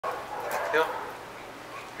Heel.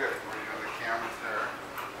 Good. We're doing the cameras there.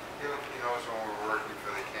 Heel, he knows when we're working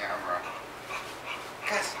for the camera.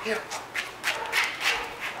 Gus, heel.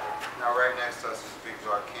 Now right next to us is a big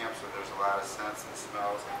dog camp, so there's a lot of scents and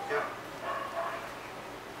smells. Heel.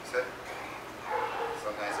 Sit.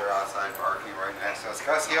 Sometimes they're outside barking right next to us.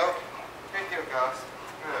 Gus, heel. Good heel, Gus.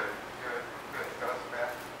 Good, good, good. Gus,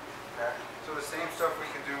 back, back. So the same stuff we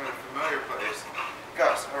can do in a familiar place.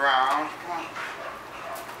 Gus, around. Come on.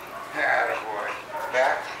 Attaboy.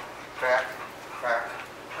 Back, back, back.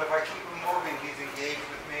 But if I keep him moving, he's engaged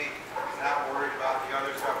with me. He's not worried about the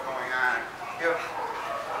other stuff going on. Heel.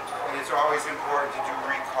 And it's always important to do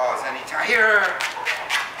recalls anytime. Here.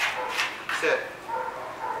 Sit.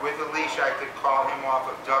 With a leash, I could call him off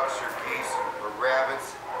of ducks or geese or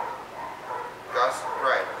rabbits. Gus,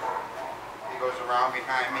 right. He goes around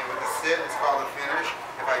behind me with a sit. It's called a finish.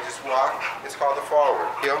 If I just walk, it's called a forward.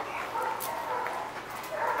 Heel.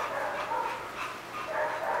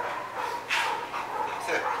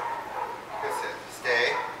 Sit. Good sit. Stay.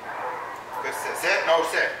 Good sit. Sit. No,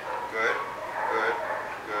 sit. Good. Good.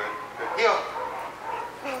 Good. Good. Heel.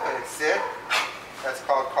 Good. Sit. That's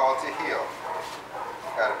called call to heel.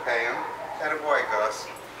 Gotta pay him. Attaboy, Gus.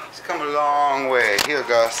 He's come a long way. Heel,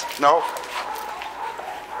 Gus. Nope.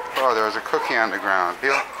 Oh, there was a cookie on the ground.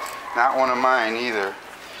 Heel. Not one of mine either.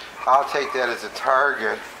 I'll take that as a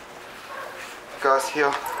target. Gus,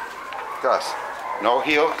 heel. Gus. No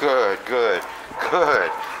heel. Good, good,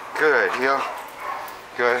 good, good. Heel.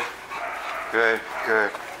 Good, good,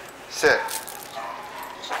 good. Sit.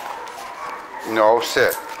 No,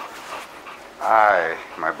 sit. I,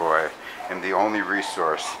 my boy, am the only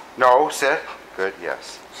resource. No, sit. Good,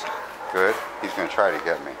 yes. Good. He's going to try to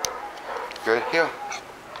get me. Good. Heel.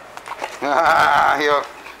 Ah, heel.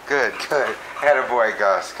 Good, good. Attaboy,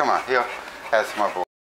 Gus. Come on, heel. That's my boy.